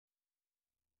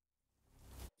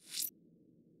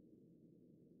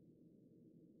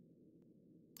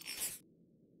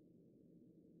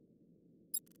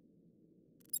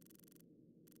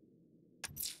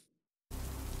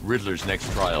Riddler's next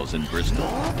trial's in Bristol.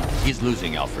 He's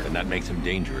losing Alfred, and that makes him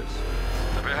dangerous.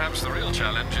 Perhaps the real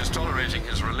challenge is tolerating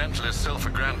his relentless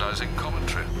self-aggrandizing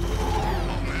commentary.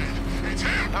 Oh, man. It's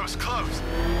him! That was close.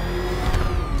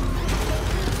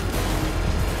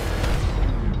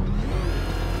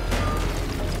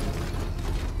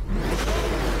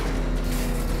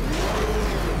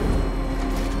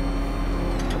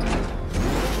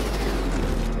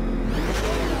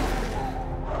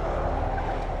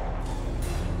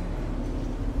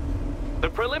 The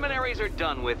preliminaries are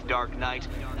done with, Dark Knight.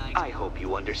 I hope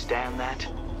you understand that.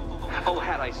 Oh,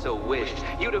 had I so wished,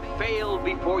 you'd have failed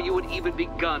before you had even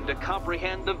begun to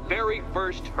comprehend the very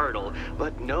first hurdle.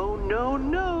 But no, no,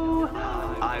 no.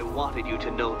 I wanted you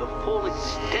to know the full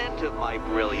extent of my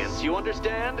brilliance, you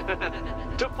understand?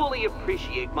 To fully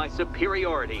appreciate my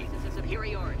superiority.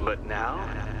 But now,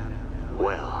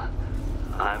 well,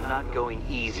 I'm not going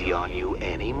easy on you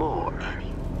anymore.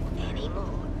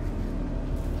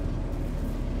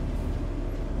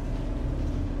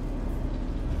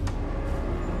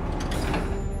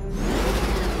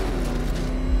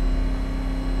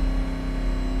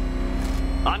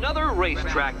 Another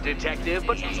racetrack, detective,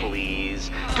 but please,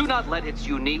 do not let its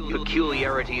unique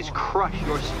peculiarities crush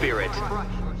your spirit.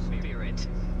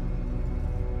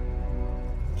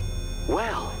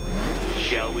 Well,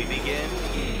 shall we begin?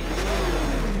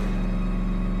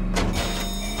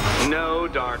 No,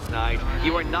 Dark Knight,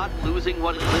 you are not losing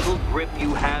what little grip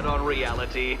you had on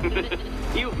reality.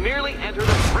 You've merely entered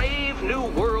a brave new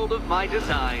world of my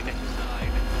design.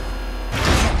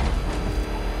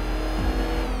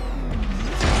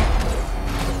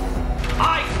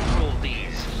 I control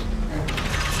these.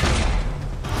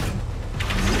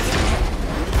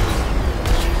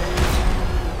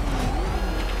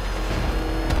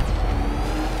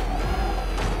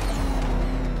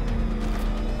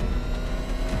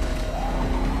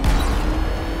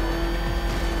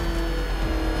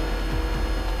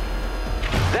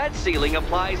 That ceiling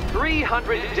applies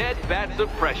 300 dead bats of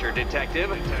pressure,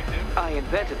 detective. I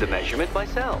invented the measurement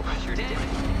myself.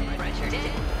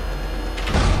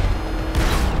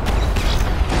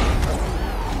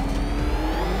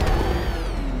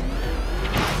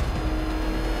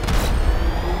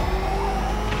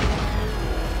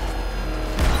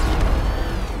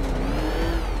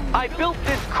 I built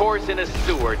this course in a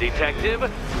sewer, detective.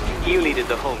 You needed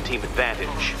the home team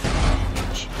advantage.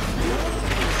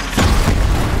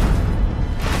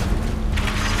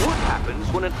 What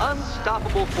happens when an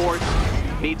unstoppable force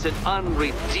meets an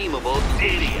unredeemable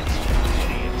idiot?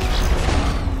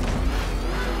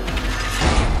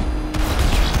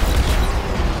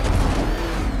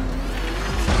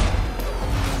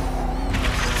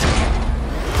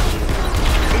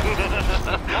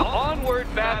 Onward,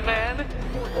 Batman!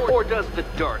 Or does the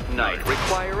Dark Knight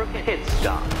require a pit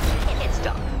stop?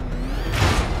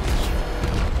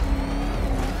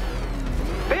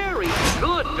 Very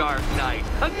good, Dark Knight!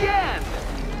 Again!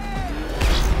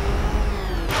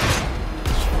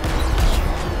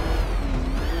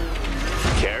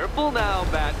 Careful now,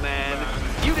 Batman.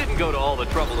 You didn't go to all the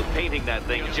trouble of painting that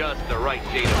thing just the right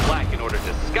shade of black in order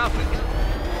to scuff it.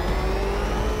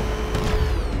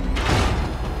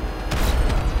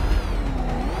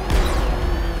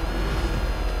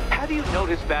 Have you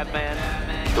noticed, Batman?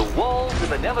 The walls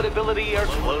of inevitability are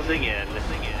closing in.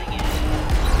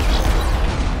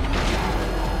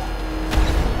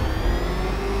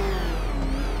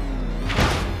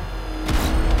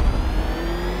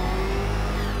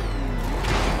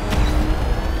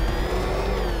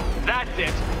 That's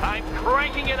it. I'm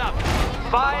cranking it up.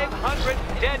 500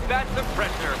 dead bats of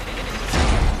pressure.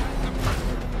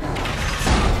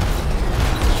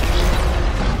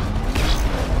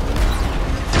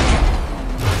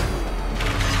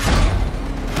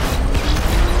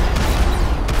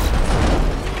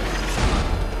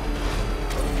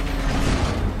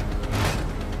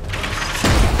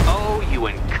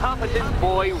 Incompetent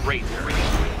boy racer.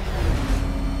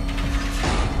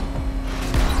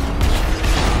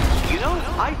 You know,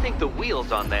 I think the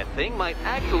wheels on that thing might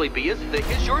actually be as thick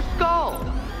as your skull.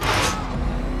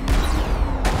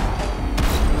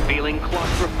 Feeling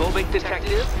claustrophobic,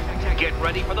 detective? Get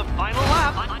ready for the final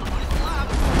lap.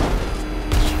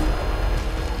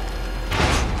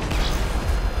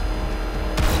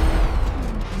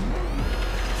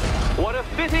 What a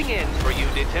fitting end for you,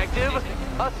 detective.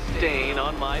 A stain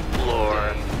on my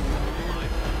floor.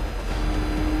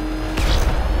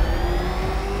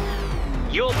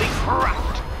 You'll be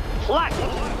crushed,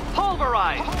 flattened,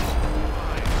 pulverized.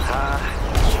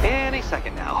 Any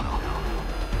second now.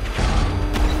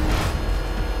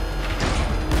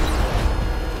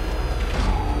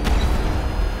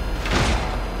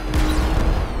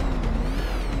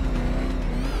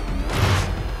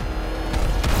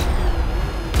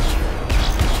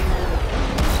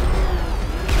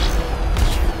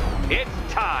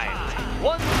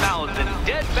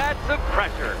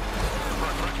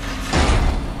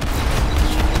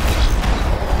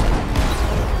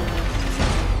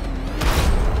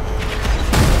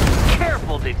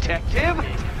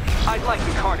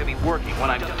 working when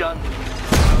I'm done.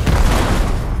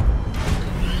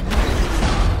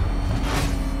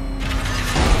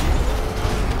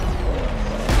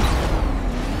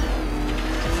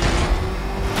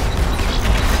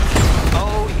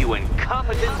 Oh, you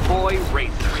incompetent boy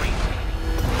racer.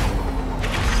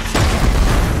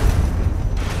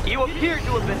 You appear to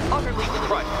have been utterly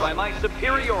crushed by my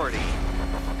superiority.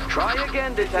 Try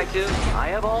again, Detective. I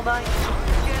have all night.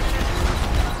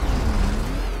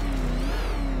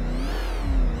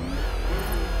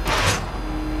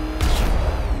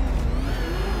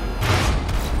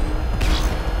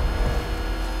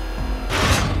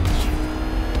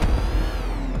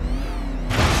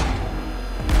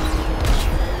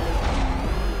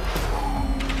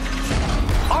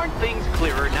 Aren't things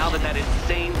clearer now that that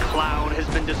insane clown has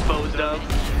been disposed of?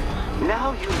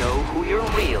 Now you know who your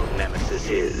real nemesis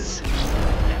is.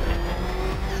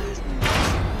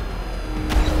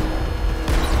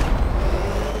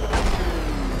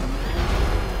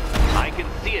 I can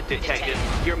see it, Detective.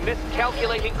 You're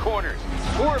miscalculating corners,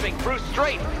 swerving through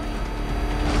straight.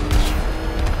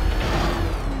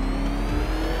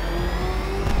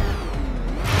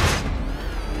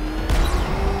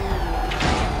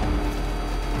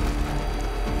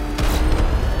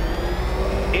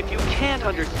 If you can't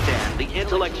understand the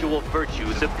intellectual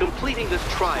virtues of completing this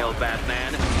trial,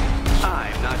 Batman,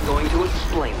 I'm not going to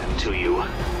explain them to you.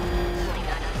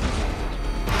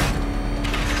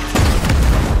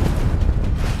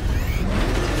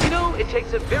 You know, it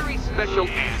takes a very special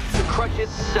ant to crush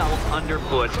itself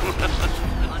underfoot.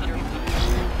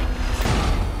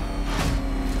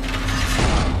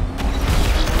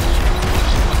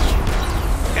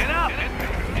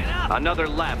 Another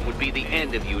lap would be the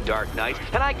end of you, Dark Knight,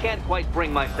 and I can't quite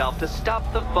bring myself to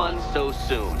stop the fun so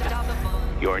soon.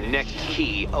 Your next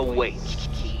key awaits.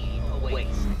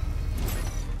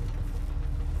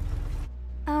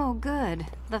 Oh, good.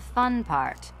 The fun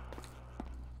part.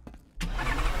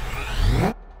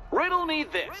 Riddle me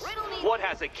this. What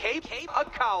has a cape, a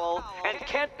cowl, and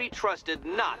can't be trusted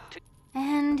not to...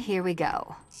 And here we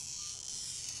go.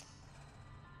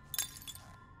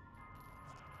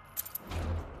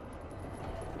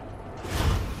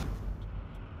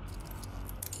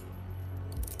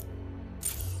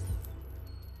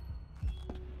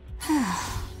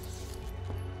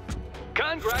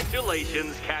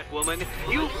 Congratulations, Catwoman.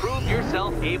 You proved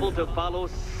yourself able to follow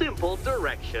simple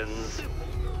directions.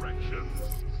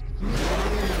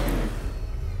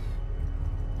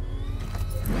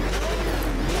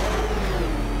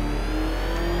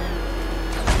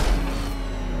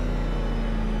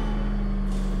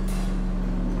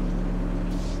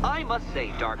 I must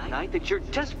say, Dark Knight, that your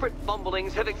desperate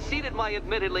fumblings have exceeded my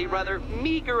admittedly rather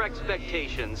meager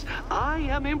expectations. I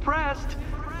am impressed.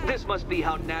 This must be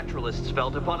how naturalists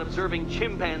felt upon observing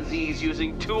chimpanzees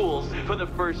using tools for the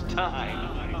first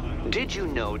time. Did you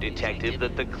know, Detective,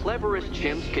 that the cleverest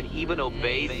chimps can even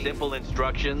obey simple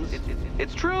instructions?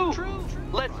 It's true.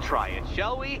 Let's try it,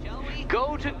 shall we?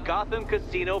 Go to Gotham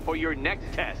Casino for your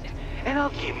next test, and I'll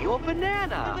give you a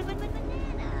banana.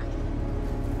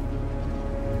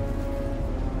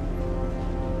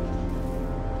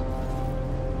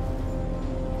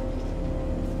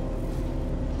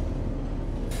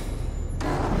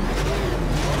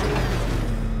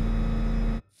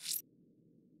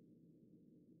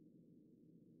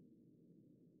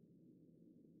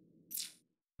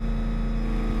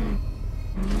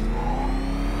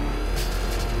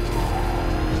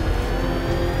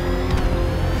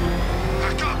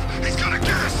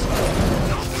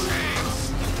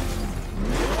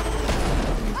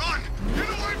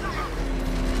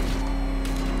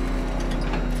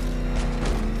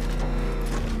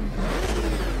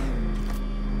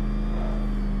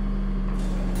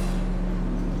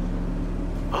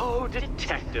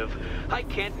 Detective, I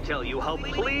can't tell you how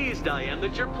pleased I am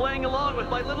that you're playing along with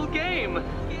my little game.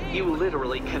 You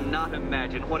literally cannot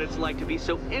imagine what it's like to be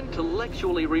so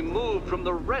intellectually removed from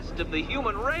the rest of the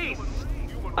human race.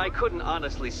 I couldn't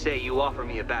honestly say you offer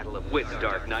me a battle of wits,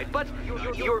 Dark Knight, but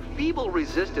your feeble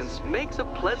resistance makes a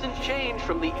pleasant change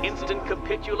from the instant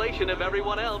capitulation of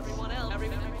everyone else.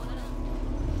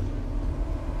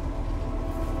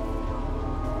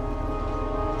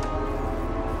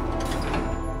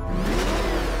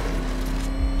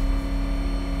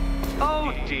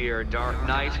 Oh dear, Dark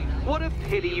Knight. What a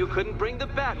pity you couldn't bring the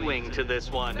Batwing to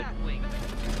this one.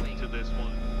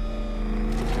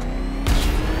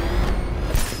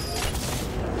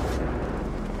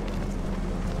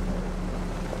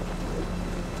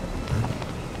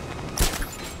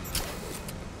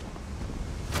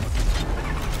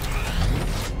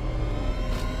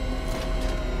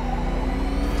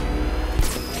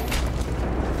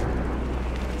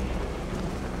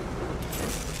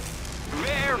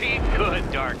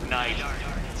 Dark Knight.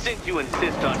 Since you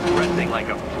insist on dressing like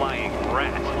a flying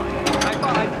rat, I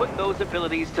thought I'd put those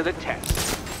abilities to the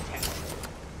test.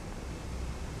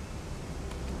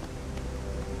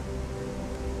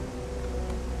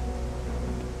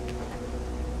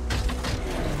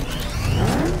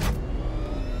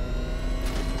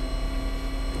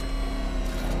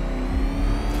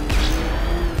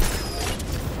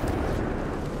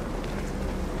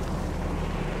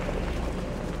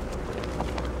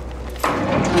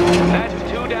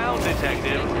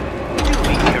 Detective. Do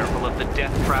be careful of the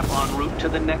death trap en route to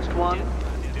the next one.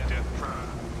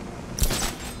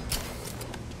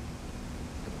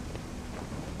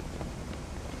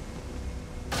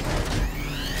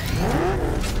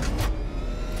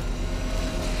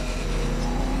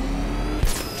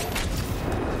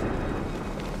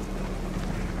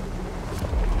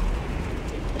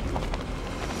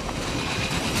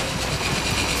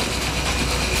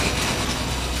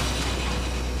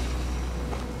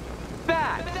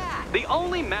 The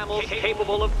only mammals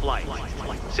capable of flight.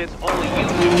 Since all you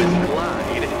do is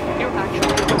glide, you're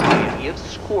actually a variety of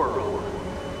squirrel.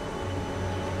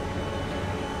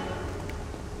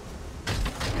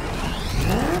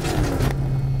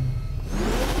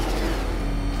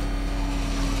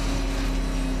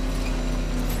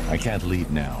 I can't leave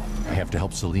now. I have to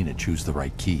help Selina choose the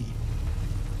right key.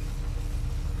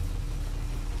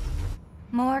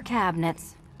 More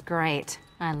cabinets. Great.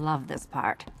 I love this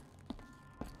part.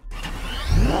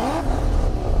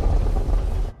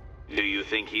 Do you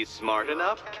think he's smart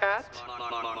enough, Cat?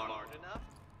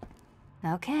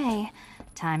 Okay.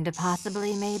 Time to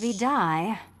possibly maybe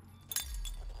die.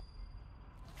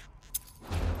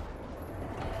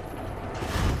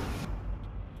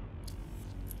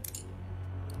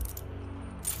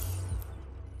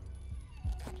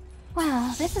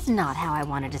 Well, this is not how I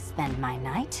wanted to spend my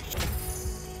night.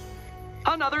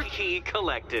 Another key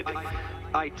collected.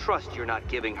 I trust you're not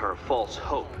giving her false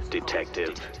hope,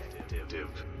 Detective.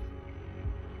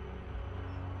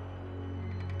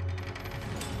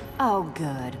 Oh,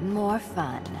 good. More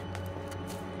fun.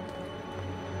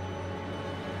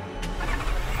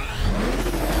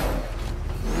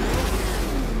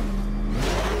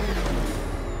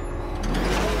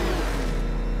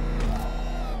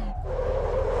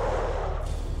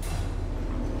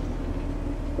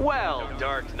 Well,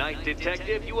 Dark Knight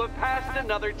Detective, you have passed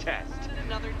another test.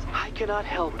 I cannot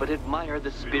help but admire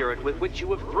the spirit with which you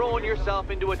have thrown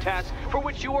yourself into a task for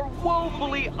which you are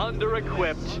woefully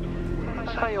under-equipped.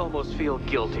 I almost feel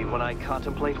guilty when I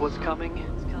contemplate what's coming,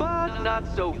 but not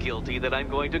so guilty that I'm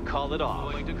going to call it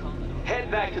off. Head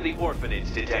back to the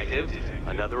orphanage, Detective.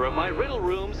 Another of my riddle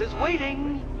rooms is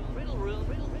waiting.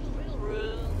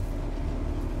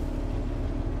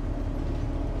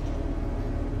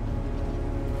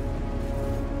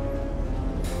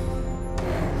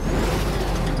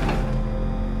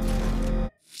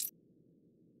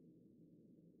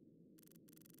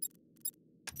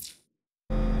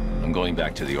 I'm going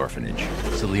back to the orphanage.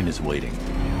 Selina's waiting.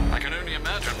 I can only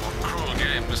imagine what cruel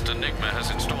game Mr. Nigma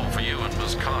has in store for you and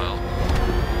Miss Kyle.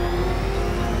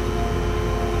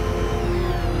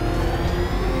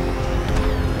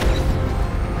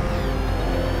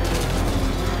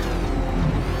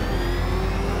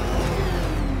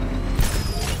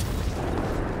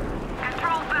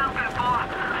 Control Falcon 4.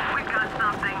 We've got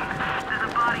something. There's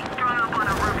a body strung up on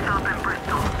a rooftop in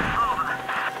Bristol. Over.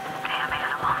 Damn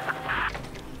animal.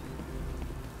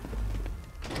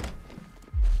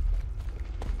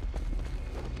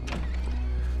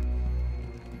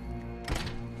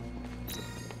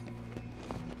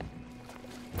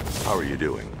 How are you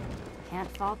doing? Can't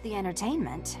fault the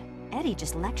entertainment. Eddie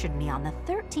just lectured me on the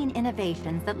 13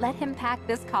 innovations that let him pack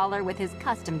this collar with his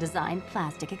custom-designed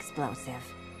plastic explosive.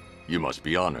 You must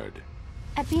be honored.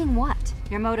 At being what?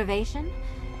 Your motivation?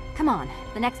 Come on,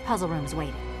 the next puzzle room's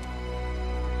waiting.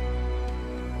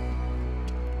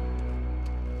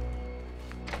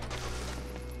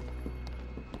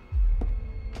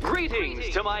 Greetings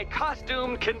to my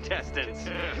costumed contestants.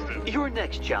 Your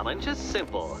next challenge is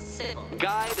simple.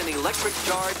 Guide an electric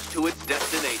charge to its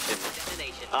destination.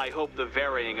 I hope the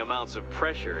varying amounts of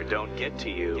pressure don't get to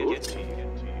you.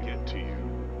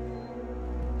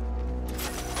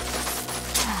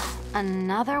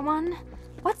 Another one?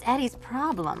 What's Eddie's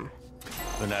problem?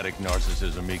 Fanatic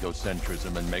narcissism,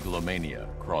 egocentrism, and megalomania,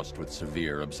 crossed with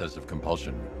severe obsessive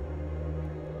compulsion.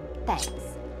 Thanks.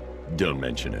 Don't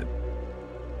mention it.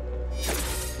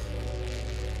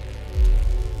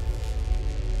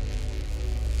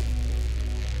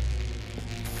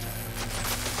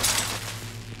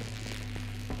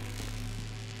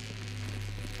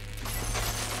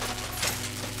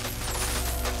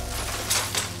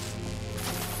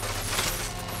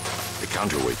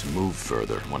 counterweight to move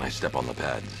further when I step on the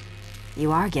pads.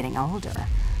 You are getting older.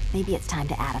 Maybe it's time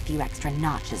to add a few extra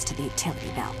notches to the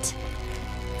utility belt.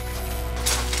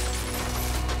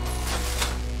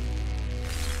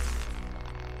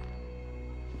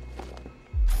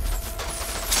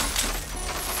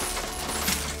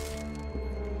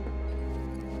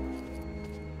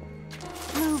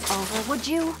 Move over, would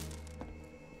you?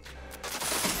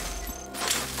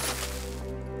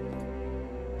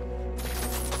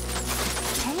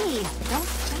 Hey, don't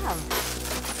shove.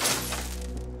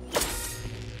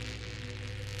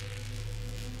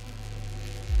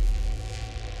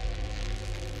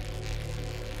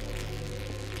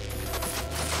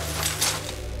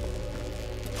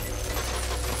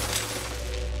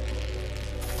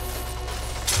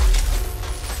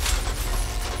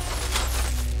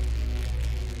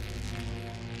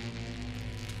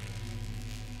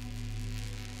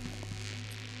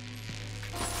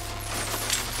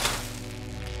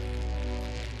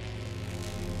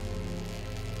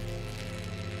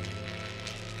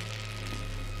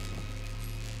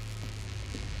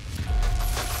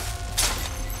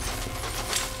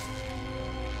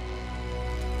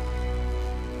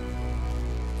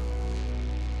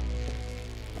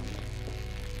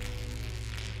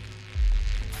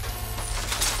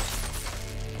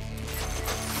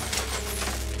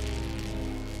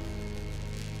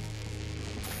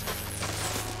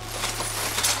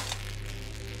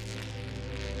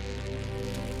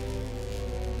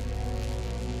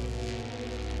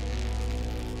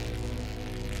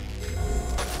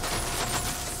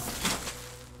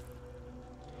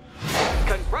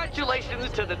 Congratulations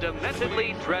to the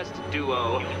dementedly dressed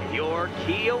duo. Your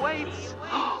key awaits.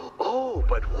 Oh,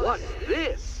 but what's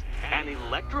this? An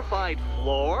electrified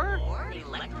floor?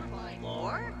 Electrified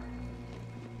floor?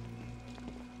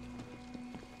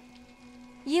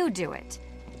 You do it.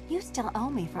 You still owe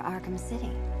me for Arkham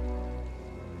City.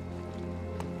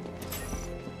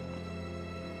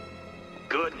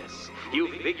 Goodness,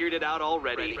 you figured it out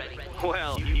already.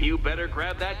 Well, you better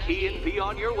grab that key and be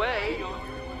on your way.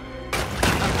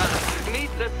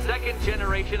 Meet the second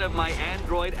generation of my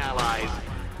android allies.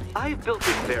 I've built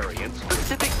a variant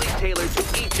specifically tailored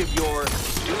to each of your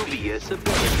dubious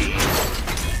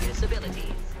abilities. Disabilities.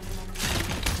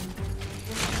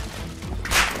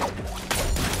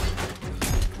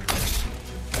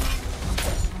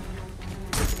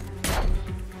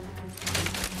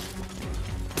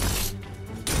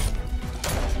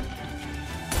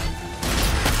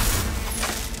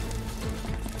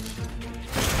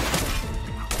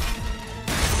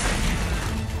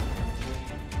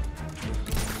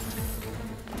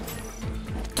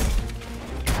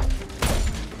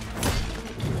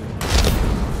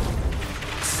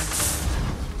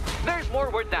 More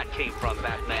where that came from,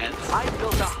 Batman. I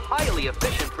built a highly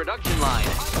efficient production line.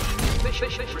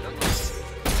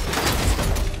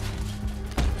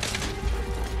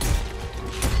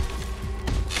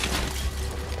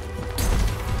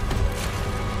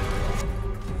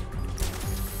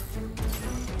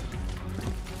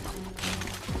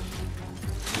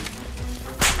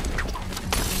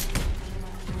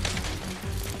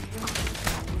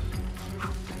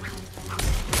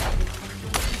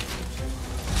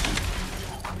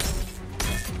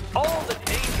 All the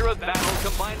danger of battle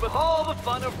combined with all the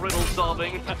fun of riddle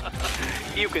solving.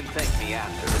 You can thank me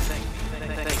after. Thank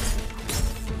me.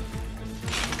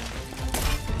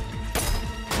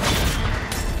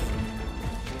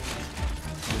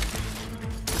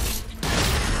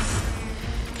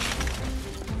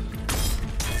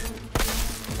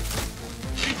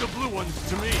 Leave the blue ones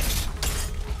to me.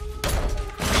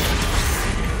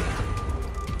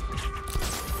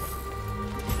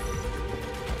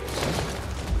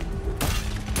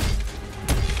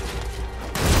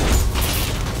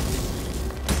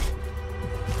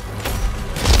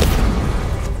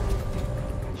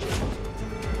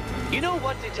 You know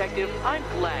what, Detective? I'm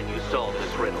glad you solved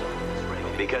this riddle.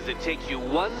 Because it takes you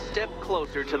one step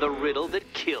closer to the riddle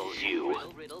that kills you.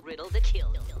 Riddle that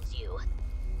kills you.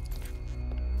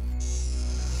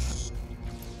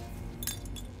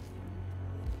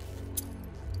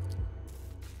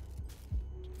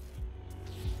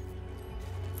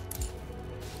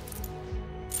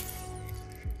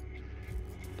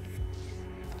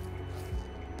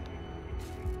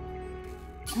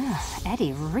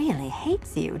 Eddie really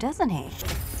hates you, doesn't he?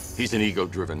 He's an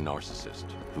ego-driven narcissist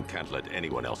who can't let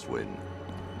anyone else win.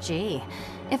 Gee,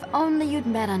 if only you'd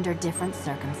met under different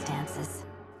circumstances.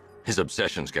 His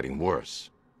obsession's getting worse.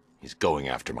 He's going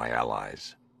after my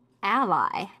allies.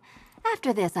 Ally?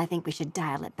 After this, I think we should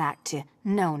dial it back to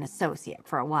known associate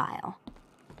for a while.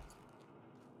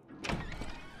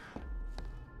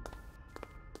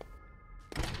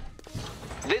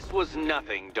 This was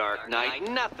nothing, Dark Knight,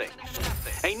 nothing.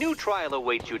 A new trial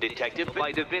awaits you, Detective,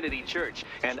 by Divinity Church,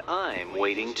 and I'm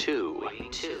waiting too.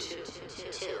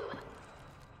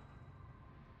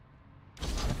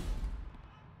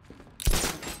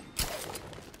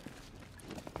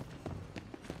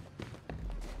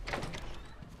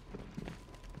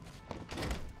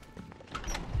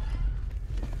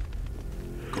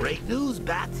 Great news,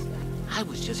 Bats. I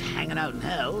was just hanging out in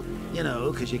hell, you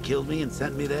know, because you killed me and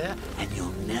sent me there, and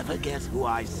you'll never guess who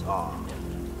I saw.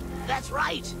 That's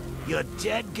right, your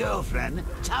dead girlfriend,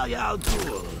 Talia al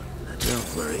Ghul. Now,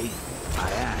 don't worry, I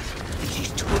asked, and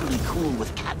she's totally cool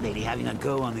with Cat Lady having a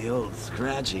go on the old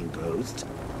scratching post.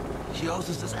 She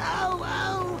also says, ow,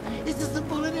 ow, is this a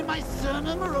bullet in my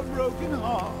sternum or a broken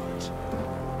heart?